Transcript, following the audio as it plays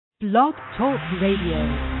Blog Talk Radio.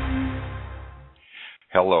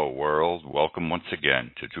 Hello, world. Welcome once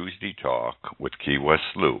again to Tuesday Talk with Key West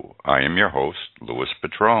Lou. I am your host, Louis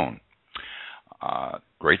Patrone.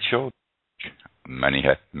 Great show. Many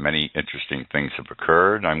interesting things have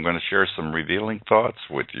occurred. I'm going to share some revealing thoughts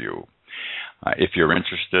with you. If you're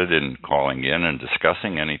interested in calling in and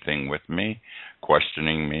discussing anything with me,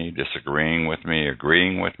 questioning me, disagreeing with me,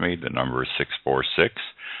 agreeing with me, the number is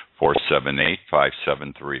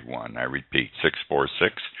 646-478-5731. I repeat,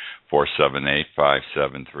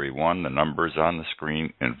 646-478-5731. The number is on the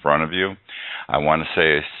screen in front of you. I want to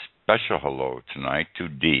say a special hello tonight to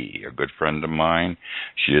Dee, a good friend of mine.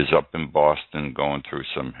 She is up in Boston going through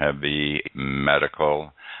some heavy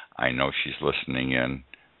medical. I know she's listening in.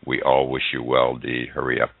 We all wish you well, Dee.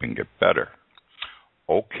 Hurry up and get better.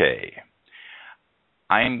 Okay.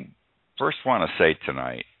 I first want to say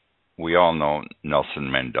tonight, we all know Nelson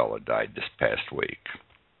Mandela died this past week.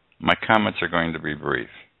 My comments are going to be brief.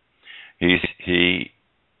 He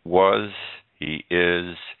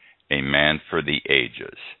is a man for the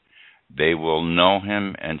ages. They will know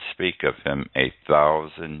him and speak of him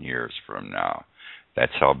 1,000 years from now.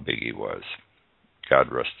 That's how big he was.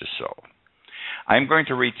 God rest his soul. I'm going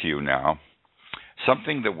to read to you now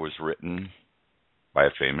something that was written by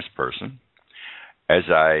a famous person. As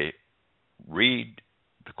I read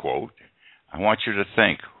the quote, I want you to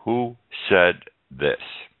think, who said this?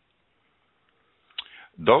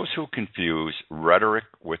 Those who confuse rhetoric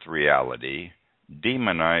with reality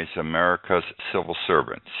demonize America's civil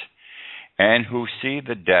servants, and who see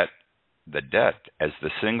the debt as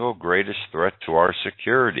the single greatest threat to our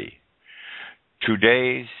security.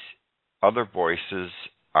 Today's other voices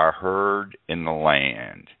are heard in the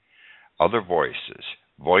land. Other voices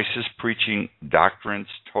preaching doctrines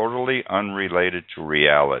totally unrelated to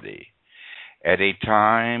reality. At a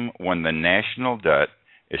time when the national debt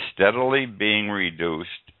is steadily being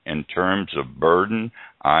reduced in terms of burden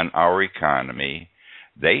on our economy,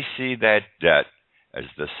 they see that debt as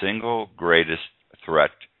the single greatest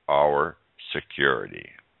threat to our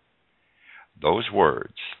security. Those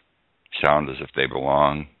words sound as if they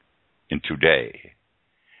belong in today,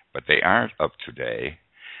 but they aren't of today.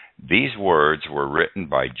 These words were written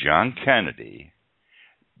by John Kennedy.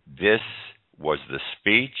 This was the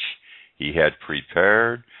speech he had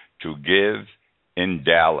prepared to give in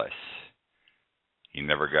Dallas. He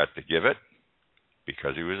never got to give it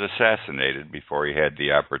because he was assassinated before he had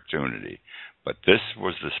the opportunity. But this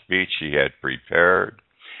was the speech he had prepared.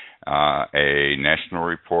 A national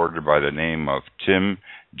reporter by the name of Tim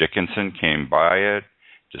Dickinson came by it,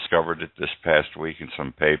 discovered it this past week in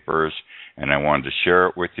some papers, and I wanted to share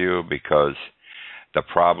it with you because the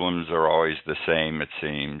problems are always the same, it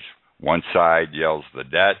seems. One side yells the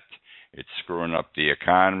debt, it's screwing up the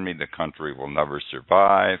economy, the country will never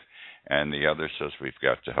survive, and the other says we've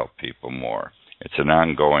got to help people more. It's an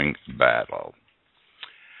ongoing battle.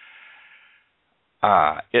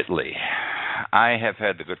 Italy. I have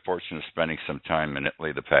had the good fortune of spending some time in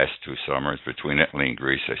Italy the past 2 summers. Between Italy and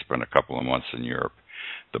Greece, I spent a couple of months in Europe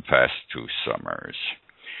the past 2 summers.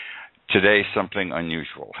 Today, something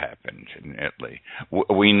unusual happened in Italy.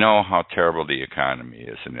 We know how terrible the economy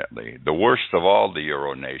is in Italy. The worst of all the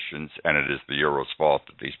Euro nations, and it is the Euro's fault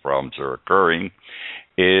that these problems are occurring,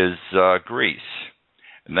 is Greece.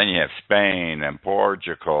 And then you have Spain and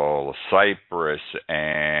Portugal, Cyprus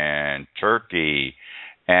and Turkey,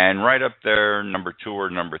 and right up there, number 2 or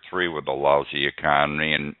number 3 with a lousy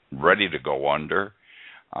economy and ready to go under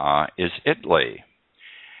is Italy.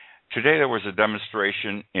 Today there was a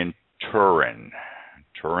demonstration in Turin,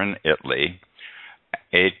 Italy.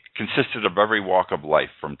 It consisted of every walk of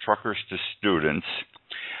life, from truckers to students.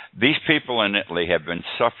 These people in Italy have been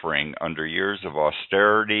suffering under years of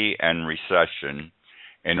austerity and recession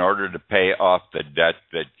in order to pay off the debt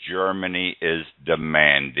that Germany is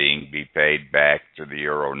demanding be paid back to the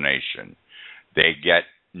Euro nation. They get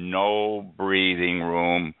no breathing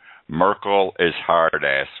room. Merkel is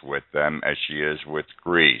hard-ass with them, as she is with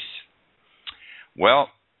Greece.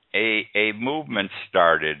 Well, a movement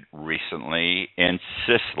started recently in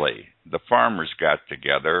Sicily. The farmers got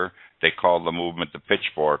together. They call the movement the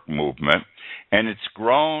Pitchfork Movement, and it's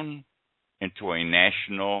grown into a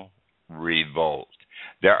national revolt.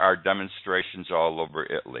 There are demonstrations all over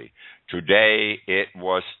Italy. Today it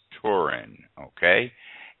was Turin, okay?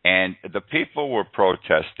 And the people were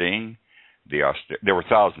protesting there were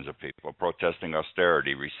thousands of people protesting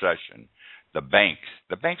austerity, recession. The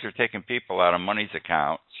banks are taking people out of money's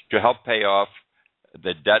accounts to help pay off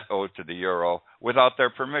the debt owed to the euro without their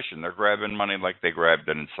permission. They're grabbing money like they grabbed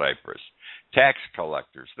it in Cyprus. Tax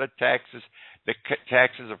collectors, the taxes, The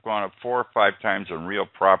taxes have gone up 4 or 5 times on real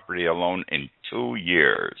property alone in 2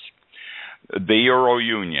 years. The Euro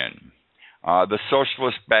Union, the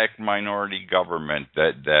socialist-backed minority government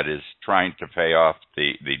that is trying to pay off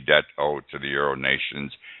the debt owed to the Euro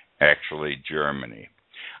nations, actually Germany.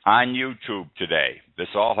 On YouTube today, this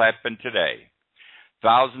all happened today.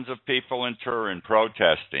 Thousands of people in Turin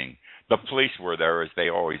protesting. The police were there, as they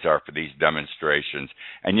always are, for these demonstrations.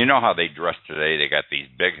 And you know how they dress today. They got these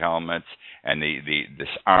big helmets and this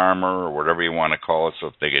armor, or whatever you want to call it, so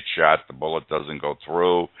if they get shot, the bullet doesn't go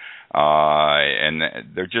through. And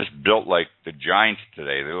they're just built like the giants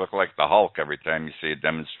today. They look like the Hulk every time you see a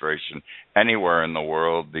demonstration anywhere in the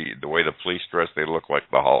world. The way the police dress, they look like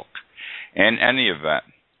the Hulk. In any event,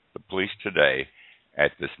 the police today,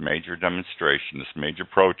 at this major demonstration, this major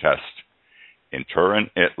protest in Turin,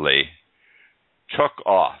 Italy, took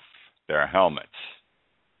off their helmets.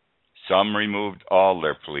 Some removed all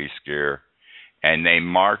their police gear, and they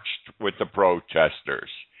marched with the protesters.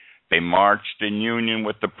 They marched in union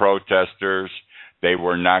with the protesters. They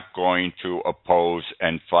were not going to oppose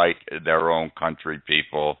and fight their own country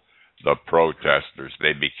people, the protesters.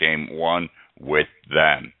 They became one with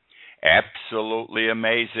them. Absolutely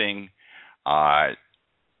amazing. I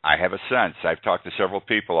have a sense. I've talked to several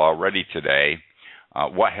people already today.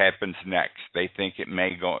 What happens next? They think it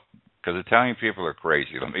may go, because Italian people are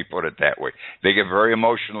crazy, let me put it that way. They get very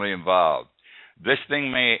emotionally involved. This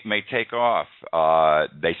thing may take off.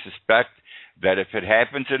 They suspect that if it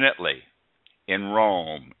happens in Italy, in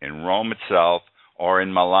Rome itself, or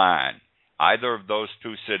in Milan, either of those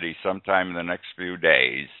two cities sometime in the next few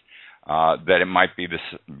days, that it might be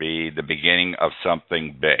the beginning of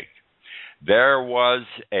something big. There was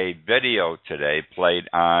a video today played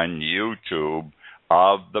on YouTube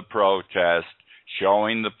of the protest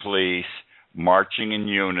showing the police marching in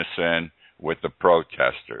unison with the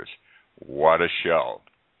protesters. What a show.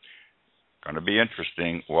 Going to be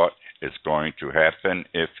interesting what is going to happen,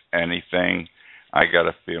 if anything. I got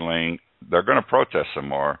a feeling they're going to protest some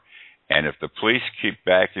more. And if the police keep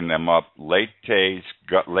backing them up, Latte's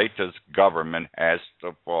government has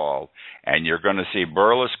to fall. And you're going to see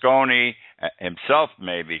Berlusconi himself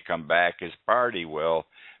maybe come back, his party will,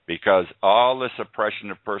 because all this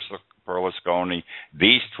oppression of Berlusconi,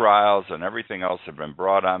 these trials and everything else have been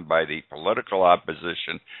brought on by the political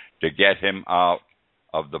opposition to get him out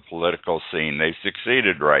of the political scene. They've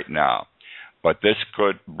succeeded right now. But this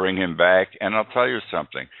could bring him back. And I'll tell you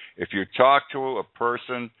something. If you talk to a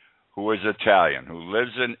person who is Italian, who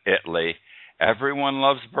lives in Italy, everyone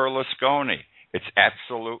loves Berlusconi. It's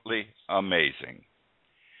absolutely amazing.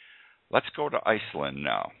 Let's go to Iceland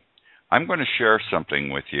now. I'm going to share something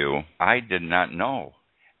with you I did not know,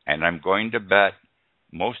 and I'm going to bet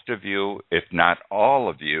most of you, if not all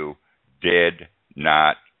of you, did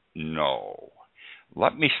not know.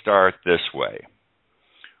 Let me start this way.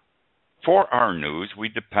 For our news, we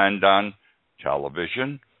depend on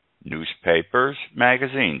television, newspapers,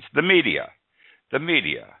 magazines, the media.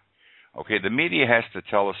 Okay, the media has to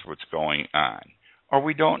tell us what's going on, or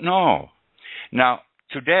we don't know. Now,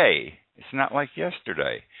 today, it's not like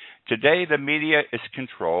yesterday. Today, the media is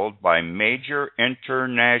controlled by major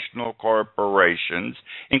international corporations,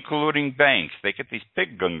 including banks. They get these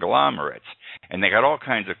big conglomerates, and they got all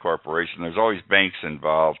kinds of corporations. There's always banks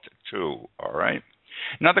involved, too, all right?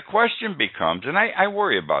 Now, the question becomes, and I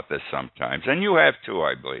worry about this sometimes, and you have too,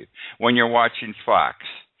 I believe, when you're watching Fox,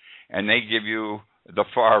 and they give you the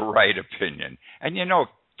far-right opinion. And you know, it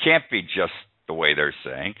can't be just the way they're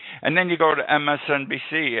saying. And then you go to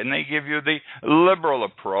MSNBC, and they give you the liberal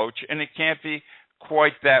approach, and it can't be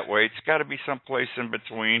quite that way. It's got to be someplace in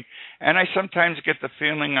between. And I sometimes get the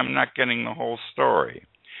feeling I'm not getting the whole story.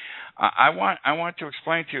 I want to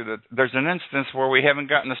explain to you that there's an instance where we haven't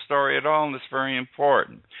gotten the story at all, and it's very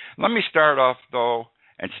important. Let me start off, though,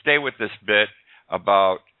 and stay with this bit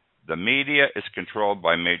about the media is controlled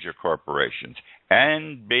by major corporations.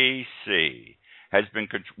 NBC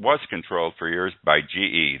was controlled for years by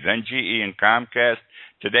GE, then GE and Comcast.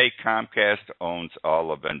 Today, Comcast owns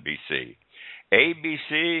all of NBC.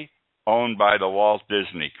 ABC, owned by the Walt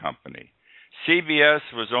Disney Company. CBS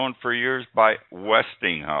was owned for years by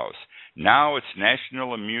Westinghouse. Now it's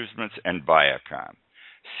National Amusements and Viacom.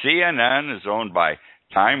 CNN is owned by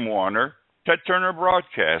Time Warner, Ted Turner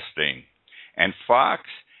Broadcasting. And Fox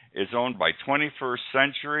is owned by 21st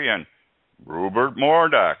Century and Rupert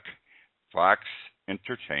Murdoch, Fox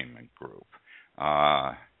Entertainment Group.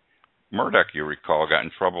 Murdoch, you recall, got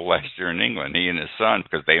in trouble last year in England, he and his son,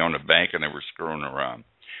 because they owned a bank and they were screwing around.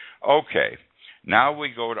 Okay, now we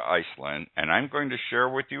go to Iceland, and I'm going to share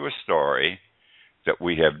with you a story that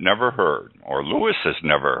we have never heard, or Lewis has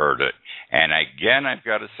never heard it. And again, I've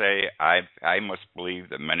got to say, I must believe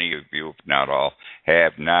that many of you, if not all,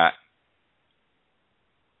 have not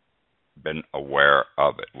been aware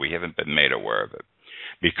of it. We haven't been made aware of it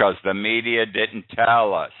because the media didn't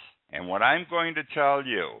tell us. And what I'm going to tell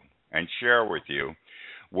you and share with you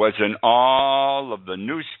was in all of the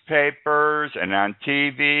newspapers and on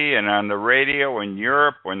TV and on the radio in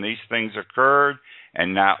Europe when these things occurred,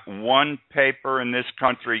 and not one paper in this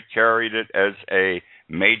country carried it as a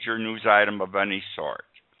major news item of any sort.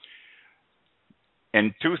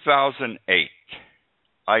 In 2008,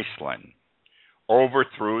 Iceland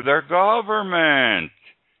overthrew their government.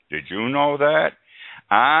 Did you know that?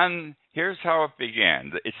 Here's how it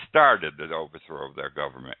began. It started, the overthrow of their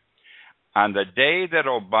government. On the day that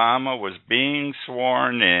Obama was being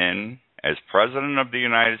sworn in as President of the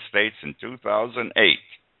United States in 2008,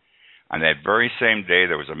 on that very same day,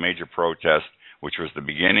 there was a major protest, which was the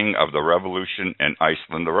beginning of the revolution in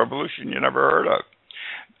Iceland, the revolution you never heard of.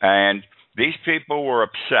 And these people were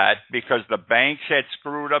upset because the banks had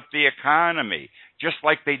screwed up the economy, just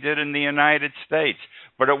like they did in the United States.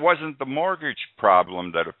 But it wasn't the mortgage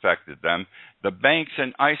problem that affected them. The banks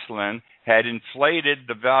in Iceland had inflated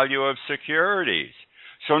the value of securities.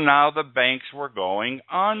 So now the banks were going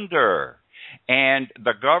under. And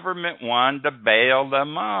the government wanted to bail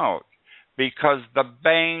them out because the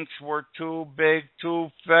banks were too big to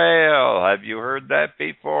fail. Have you heard that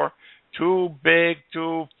before? Too big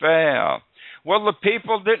to fail. Well, the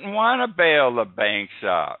people didn't want to bail the banks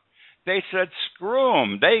out. They said, screw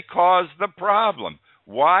them. They caused the problem.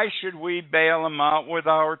 Why should we bail them out with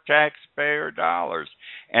our taxpayer dollars?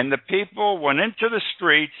 And the people went into the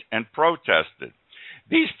streets and protested.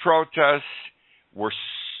 These protests were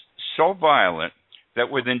so violent that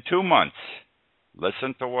within 2 months,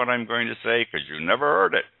 listen to what I'm going to say because you never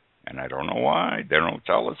heard it, and I don't know why. They don't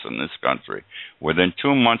tell us in this country. Within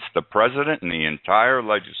 2 months, the president and the entire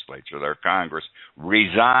legislature, their Congress,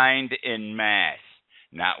 resigned en masse.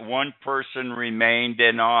 Not one person remained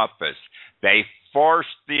in office. They forced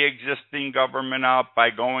the existing government out by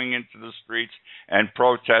going into the streets and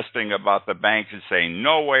protesting about the banks and saying,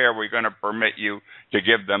 no way are we going to permit you to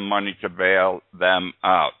give them money to bail them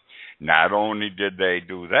out. Not only did they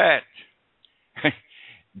do that,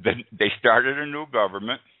 they started a new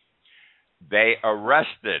government. They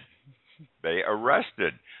arrested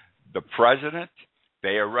the president,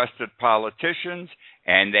 they arrested politicians,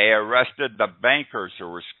 and they arrested the bankers who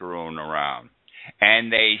were screwing around.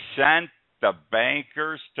 And they sent the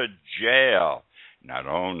bankers to jail. Not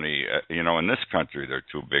only, in this country, they're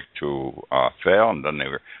too big to fail, and then they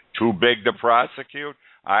were too big to prosecute.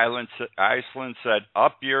 Iceland said,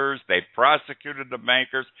 up yours. They prosecuted the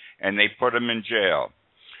bankers, and they put them in jail.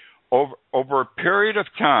 Over a period of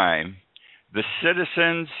time, the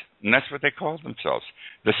citizens, and that's what they called themselves,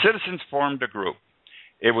 the citizens formed a group.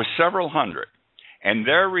 It was several hundred, and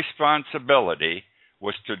their responsibility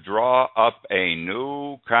was to draw up a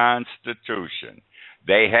new constitution.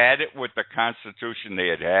 They had it with the constitution they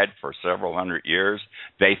had for several hundred years.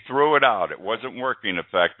 They threw it out. It wasn't working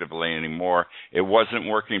effectively anymore. It wasn't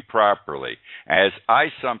working properly. As I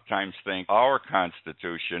sometimes think our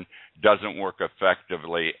constitution doesn't work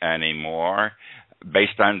effectively anymore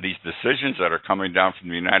based on these decisions that are coming down from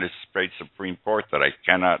the United States Supreme Court that I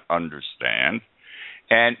cannot understand.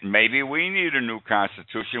 And maybe we need a new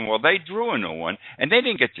constitution. Well, they drew a new one, and they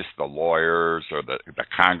didn't get just the lawyers or the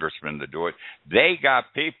congressmen to do it. They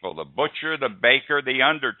got people, the butcher, the baker, the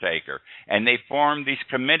undertaker, and they formed these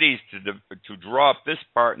committees to draw up this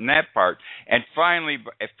part and that part. And finally,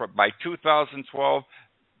 by 2012,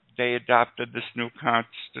 they adopted this new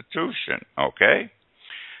constitution, okay?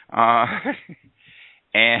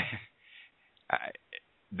 And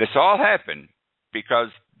this all happened because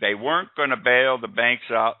they weren't going to bail the banks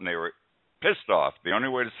out, and they were pissed off. The only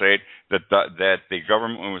way to say it, that the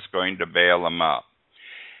government was going to bail them out.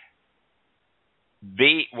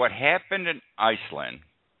 What happened in Iceland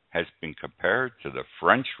has been compared to the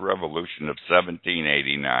French Revolution of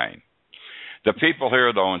 1789. The people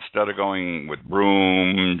here, though, instead of going with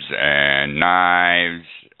brooms and knives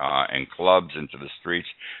and clubs into the streets,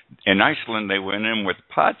 in Iceland they went in with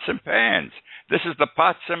pots and pans. This is the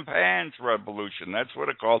pots and pans revolution. That's what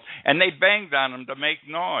it's called. And they banged on them to make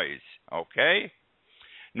noise. Okay?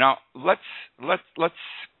 Now let's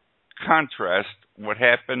contrast what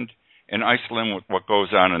happened in Iceland with what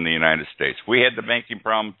goes on in the United States. We had the banking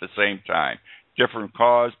problem at the same time. Different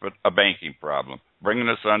cause, but a banking problem, bringing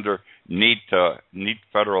us under need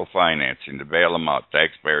federal financing to bail them out,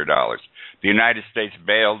 taxpayer dollars. The United States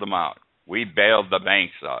bailed them out. We bailed the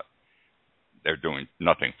banks out. they're doing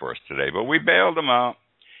nothing for us today, but we bailed them out.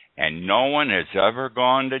 And no one has ever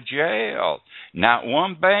gone to jail. Not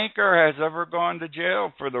one banker has ever gone to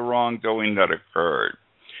jail for the wrongdoing that occurred.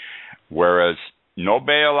 Whereas no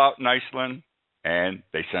bailout in Iceland, and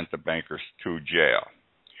they sent the bankers to jail.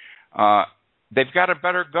 They've got a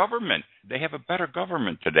better government. They have a better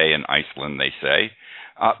government today in Iceland, they say,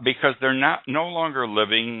 because they're no longer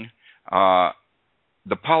living,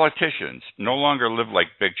 the politicians no longer live like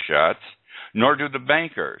big shots, nor do the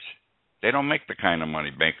bankers. They don't make the kind of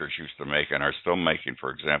money bankers used to make and are still making,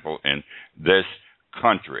 for example, in this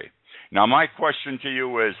country. Now, my question to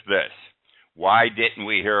you is this. Why didn't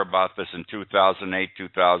we hear about this in 2008,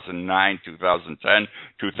 2009, 2010,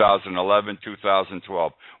 2011,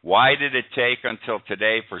 2012? Why did it take until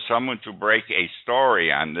today for someone to break a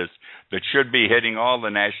story on this that should be hitting all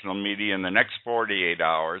the national media in the next 48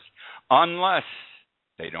 hours, unless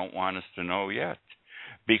they don't want us to know yet?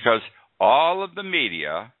 Because all of the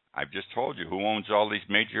media, I've just told you who owns all these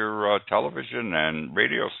major television and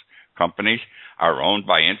radio companies, are owned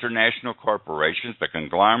by international corporations. The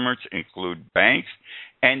conglomerates include banks,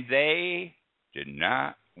 and they did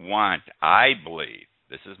not want, I believe,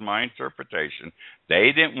 this is my interpretation,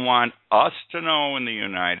 they didn't want us to know in the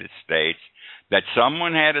United States that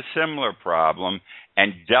someone had a similar problem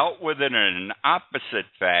and dealt with it in an opposite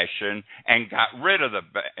fashion and got rid of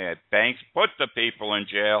the banks, put the people in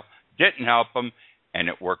jail, didn't help them, and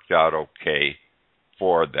it worked out okay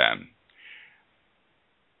for them.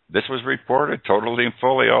 This was reported totally and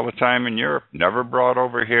fully all the time in Europe, never brought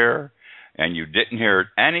over here, and you didn't hear it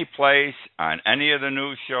any place on any of the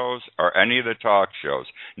news shows or any of the talk shows.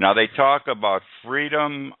 Now, they talk about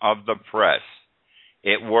freedom of the press.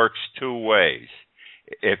 It works two ways.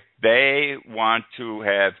 If they want to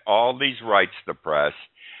have all these rights, the press,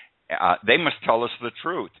 they must tell us the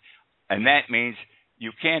truth. And that means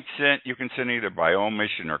you can't sin. You can sin either by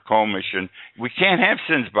omission or commission. We can't have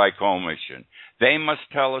sins by commission. They must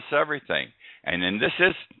tell us everything. And in this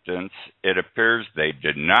instance, it appears they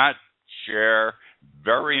did not share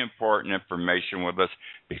very important information with us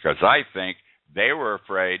because I think they were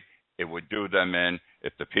afraid it would do them in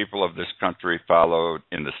if the people of this country followed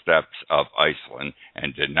in the steps of Iceland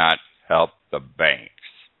and did not help the banks.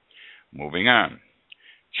 Moving on.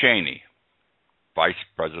 Cheney, Vice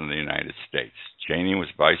President of the United States. Cheney was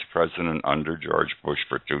Vice President under George Bush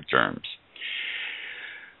for 2 terms.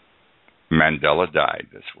 Mandela died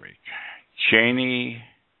this week. Cheney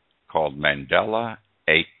called Mandela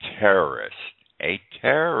a terrorist. A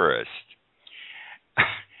terrorist.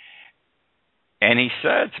 And he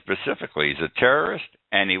said specifically he's a terrorist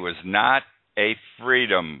and he was not a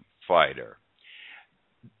freedom fighter.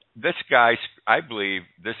 This guy, I believe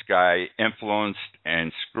this guy influenced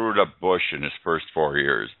and screwed up Bush in his first 4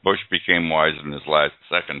 years. Bush became wise in his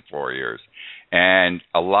second 4 years. And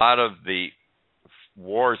a lot of the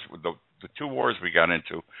wars, the 2 wars we got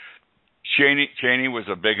into, Cheney was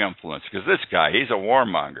a big influence because this guy, he's a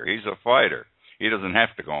warmonger. He's a fighter. He doesn't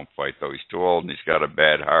have to go and fight, though. He's too old and he's got a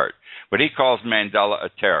bad heart. But he calls Mandela a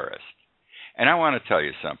terrorist. And I want to tell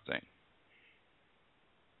you something.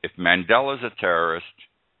 If Mandela's a terrorist,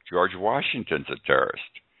 George Washington's a terrorist.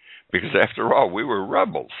 Because after all, we were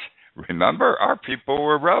rebels. Remember? Our people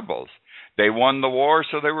were rebels. They won the war,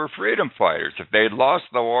 so they were freedom fighters. If they had lost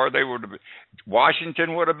the war,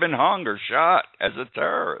 Washington would have been hung or shot as a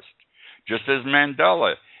terrorist. Just as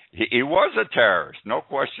Mandela. He was a terrorist, no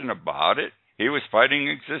question about it. He was fighting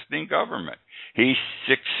existing government. He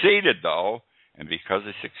succeeded, though, and because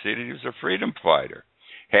he succeeded, he was a freedom fighter.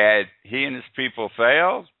 Had he and his people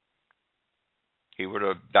failed, he would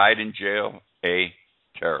have died in jail a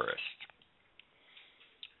terrorist.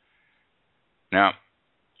 Now,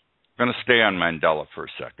 we're going to stay on Mandela for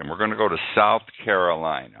a second. We're going to go to South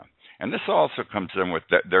Carolina. And this also comes in with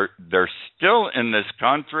that they're still in this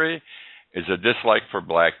country is a dislike for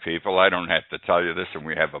black people. I don't have to tell you this, and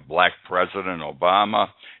we have a black president, Obama.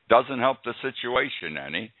 Doesn't help the situation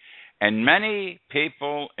any. And many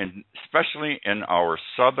people, especially in our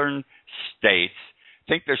southern states,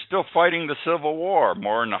 think they're still fighting the Civil War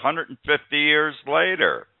more than 150 years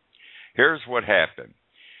later. Here's what happened.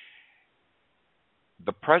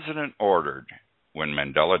 The president ordered, when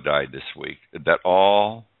Mandela died this week, that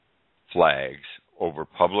all flags over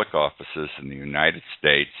public offices in the United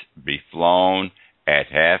States be flown at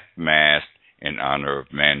half-mast in honor of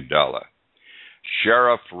Mandela.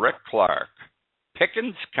 Sheriff Rick Clark,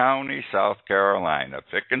 Pickens County, South Carolina,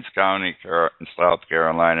 South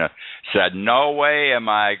Carolina, said, no way am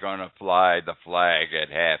I going to fly the flag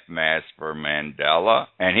at half-mast for Mandela.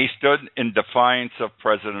 And he stood in defiance of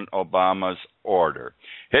President Obama's order.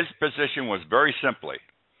 His position was very simply,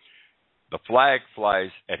 The flag flies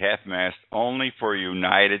at half-mast only for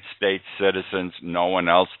United States citizens, no one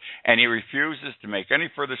else, and he refuses to make any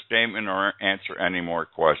further statement or answer any more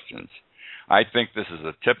questions. I think this is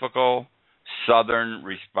a typical Southern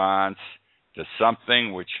response to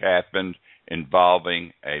something which happened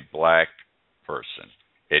involving a black person.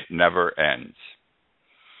 It never ends.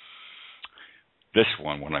 This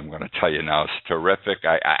one, what I'm going to tell you now, is terrific.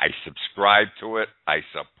 I subscribe to it. I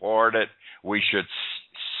support it. We should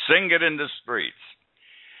sing it in the streets.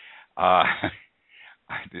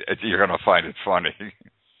 You're going to find it funny.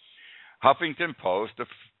 Huffington Post, a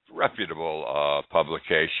reputable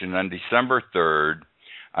publication, on December 3rd,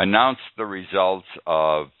 announced the results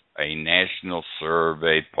of a national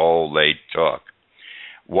survey poll they took.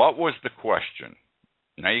 What was the question?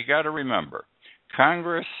 Now, you got to remember,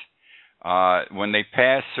 Congress, when they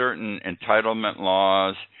pass certain entitlement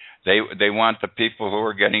laws, they want the people who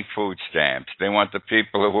are getting food stamps. They want the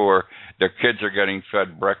people who are, their kids are getting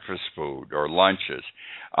fed breakfast food or lunches.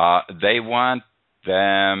 They want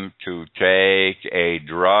them to take a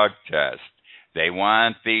drug test. They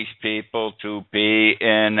want these people to pee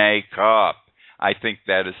in a cup. I think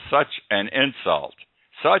that is such an insult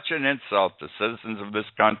to citizens of this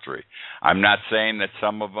country. I'm not saying that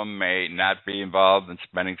some of them may not be involved in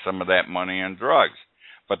spending some of that money on drugs,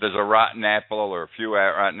 but there's a rotten apple or a few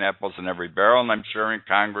rotten apples in every barrel, and I'm sure in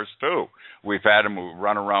Congress too. We've had them who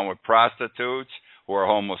run around with prostitutes, who are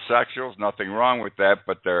homosexuals, nothing wrong with that,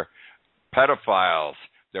 but they're pedophiles.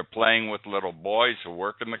 They're playing with little boys who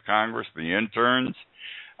work in the Congress, the interns.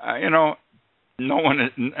 No one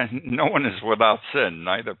is without sin,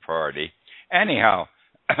 neither party. Anyhow,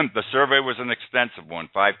 the survey was an extensive one,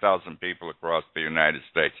 5,000 people across the United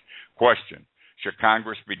States. Question: should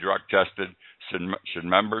Congress be drug tested? Should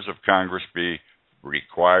members of Congress be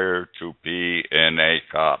required to pee in a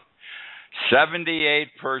cup?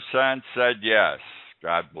 78% said yes.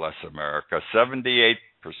 God bless America. 78%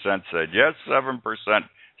 said yes, 7%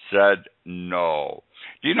 said no.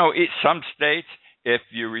 Do you know, some states, if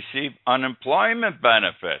you receive unemployment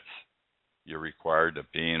benefits, you're required to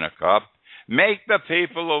pee in a cup. Make the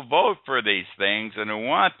people who vote for these things and who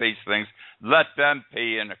want these things, let them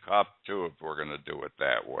pee in a cup too if we're going to do it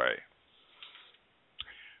that way.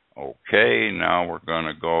 Okay, now we're going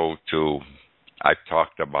to go to, I've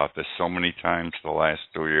talked about this so many times the last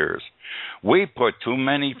 2 years. We put too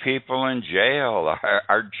many people in jail.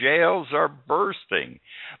 Our jails are bursting.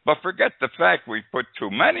 But forget the fact we put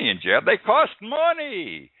too many in jail. They cost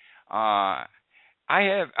money. I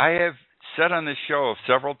have said on this show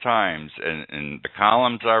several times in the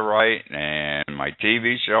columns I write and my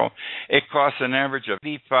TV show, it costs an average of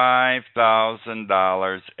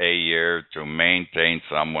 $85,000 a year to maintain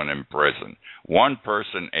someone in prison. One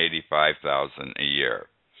person, $85,000 a year.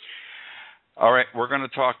 All right, we're going to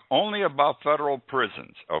talk only about federal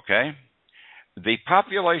prisons, okay? The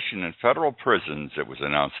population in federal prisons, it was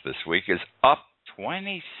announced this week, is up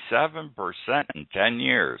 27% in 10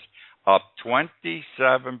 years. Up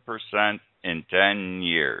 27% in 10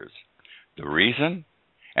 years. The reason?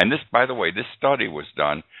 And this, by the way, this study was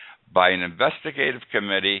done by an investigative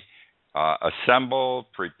committee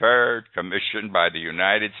assembled, prepared, commissioned by the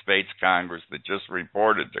United States Congress that just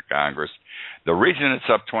reported to Congress. The reason it's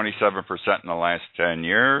up 27% in the last 10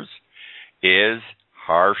 years is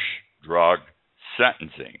harsh drug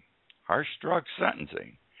sentencing. Harsh drug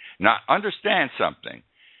sentencing. Now, understand something.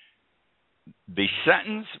 The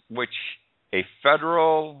sentence which a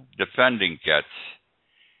federal defendant gets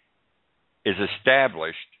is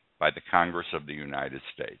established by the Congress of the United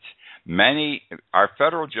States. Our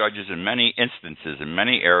federal judges in many instances, in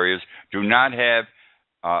many areas, do not have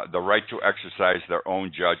the right to exercise their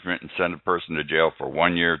own judgment and send a person to jail for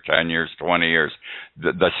 1 year, 10 years, 20 years.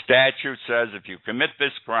 The statute says if you commit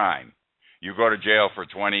this crime, you go to jail for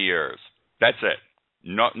 20 years. That's it.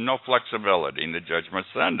 No flexibility in the judge must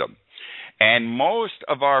send them. And most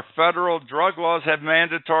of our federal drug laws have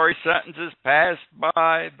mandatory sentences passed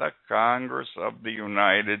by the Congress of the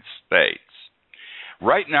United States.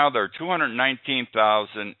 Right now, there are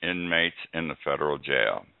 219,000 inmates in the federal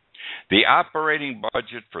jail. The operating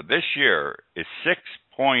budget for this year is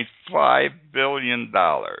 $6.5 billion.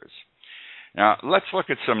 Now, let's look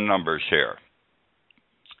at some numbers here.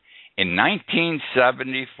 In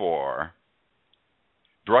 1974,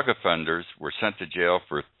 drug offenders were sent to jail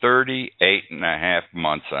for 38 and a half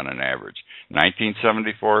months on an average.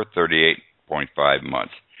 1974, 38.5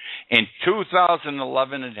 months. In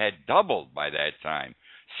 2011, it had doubled by that time.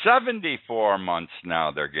 74 months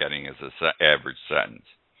now they're getting as an average sentence.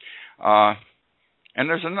 And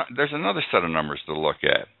there's another set of numbers to look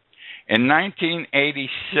at. In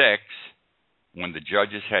 1986, when the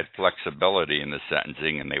judges had flexibility in the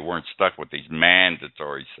sentencing and they weren't stuck with these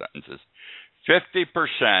mandatory sentences,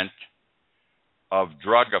 50% of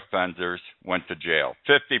drug offenders went to jail.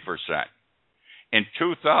 50%. In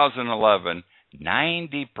 2011,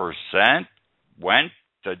 90% went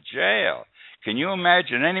to jail. Can you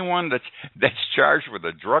imagine anyone that's charged with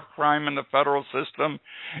a drug crime in the federal system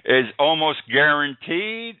is almost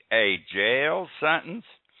guaranteed a jail sentence?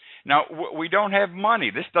 Now, we don't have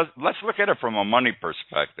money. Let's look at it from a money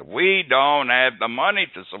perspective. We don't have the money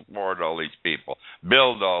to support all these people,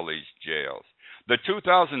 build all these jails. The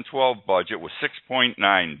 2012 budget was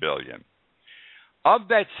 $6.9 billion. Of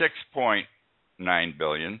that $6.9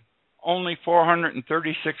 billion, only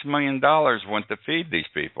 $436 million went to feed these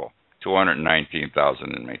people.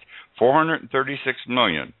 219,000 inmates. $436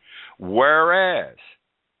 million. Whereas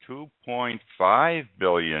 $2.5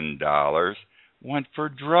 billion went for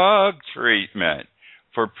drug treatment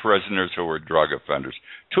for prisoners who were drug offenders.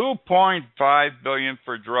 $2.5 billion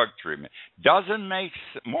for drug treatment. Doesn't make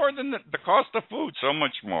more than the cost of food, so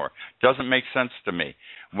much more. Doesn't make sense to me.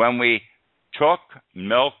 When we took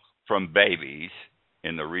milk from babies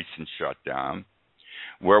in the recent shutdown,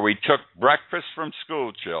 where we took breakfast from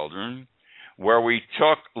school children, where we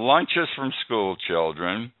took lunches from school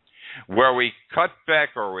children, where we cut back,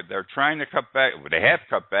 or they're trying to cut back, they have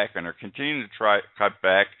cut back and are continuing to cut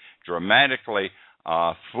back dramatically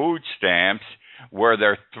food stamps, where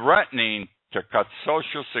they're threatening to cut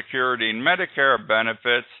Social Security and Medicare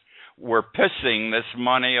benefits. We're pissing this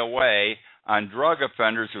money away on drug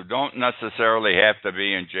offenders who don't necessarily have to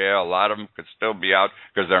be in jail. A lot of them could still be out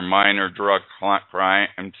because they're minor drug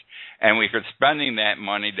crimes. And we could spending that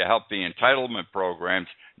money to help the entitlement programs,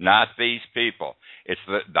 not these people. It's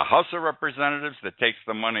the House of Representatives that takes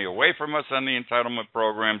the money away from us on the entitlement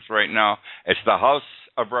programs right now. It's the House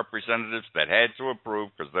of Representatives that had to approve,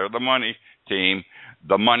 because they're the money team,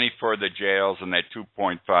 the money for the jails and that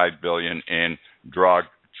 $2.5 billion in drug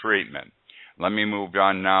treatment. Let me move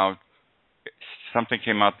on now. Something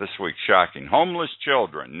came out this week, shocking. Homeless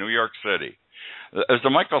children, New York City. There's a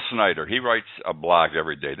Michael Snyder. He writes a blog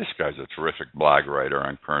every day. This guy's a terrific blog writer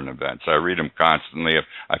on current events. I read him constantly.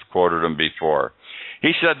 I've quoted him before.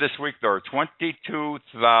 He said this week there are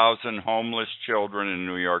 22,000 homeless children in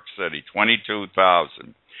New York City.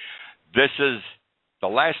 22,000. This is the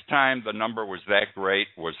last time the number was that great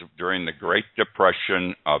was during the Great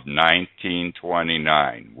Depression of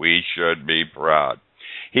 1929. We should be proud.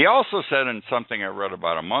 He also said in something I read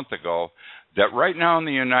about a month ago that right now in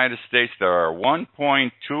the United States there are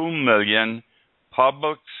 1.2 million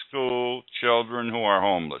public school children who are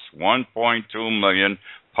homeless. 1.2 million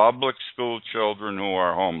public school children who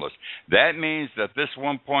are homeless. That means that this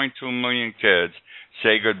 1.2 million kids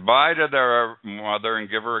say goodbye to their mother and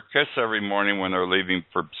give her a kiss every morning when they're leaving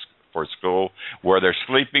for school, where they're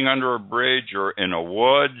sleeping under a bridge or in a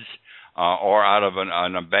woods, or out of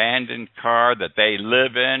an abandoned car that they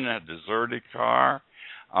live in, a deserted car,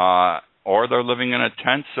 or they're living in a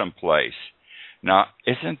tent someplace. Now,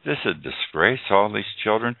 isn't this a disgrace, all these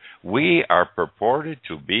children? We are purported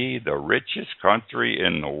to be the richest country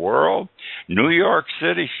in the world. New York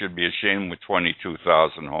City should be ashamed with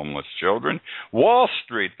 22,000 homeless children. Wall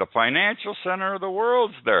Street, the financial center of the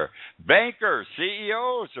world's there. Bankers,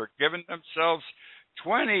 CEOs are giving themselves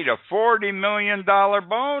 $20 to $40 million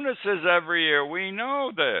bonuses every year. We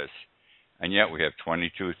know this. And yet we have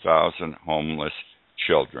 22,000 homeless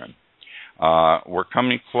children. We're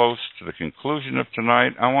coming close to the conclusion of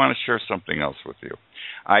tonight. I want to share something else with you.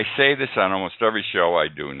 I say this on almost every show I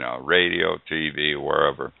do now, radio, TV,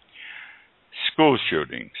 wherever. School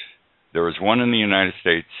shootings. There is one in the United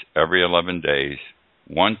States every 11 days.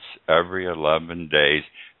 Once every 11 days,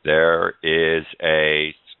 there is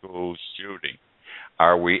a school shooting.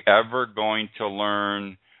 Are we ever going to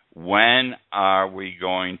learn? When are we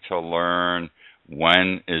going to learn?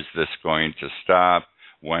 When is this going to stop?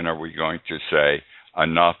 When are we going to say,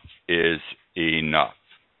 enough is enough?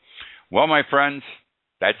 Well, my friends,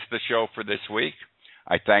 that's the show for this week.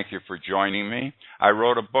 I thank you for joining me. I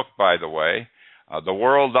wrote a book, by the way, The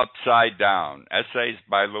World Upside Down, Essays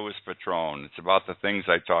by Louis Patrone. It's about the things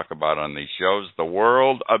I talk about on these shows. The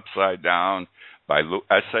World Upside Down,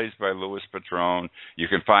 Essays by Louis Patrone. You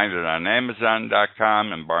can find it on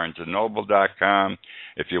Amazon.com and BarnesandNoble.com.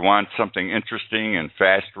 If you want something interesting and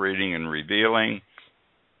fast reading and revealing,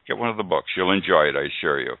 get one of the books. You'll enjoy it, I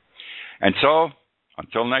assure you. And so,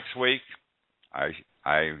 until next week, I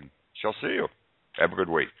shall see you. Have a good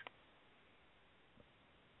week.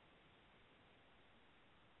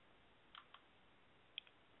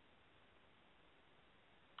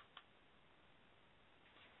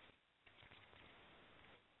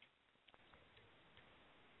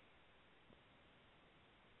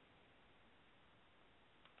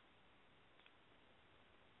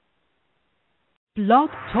 Blog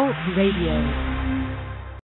Talk Radio.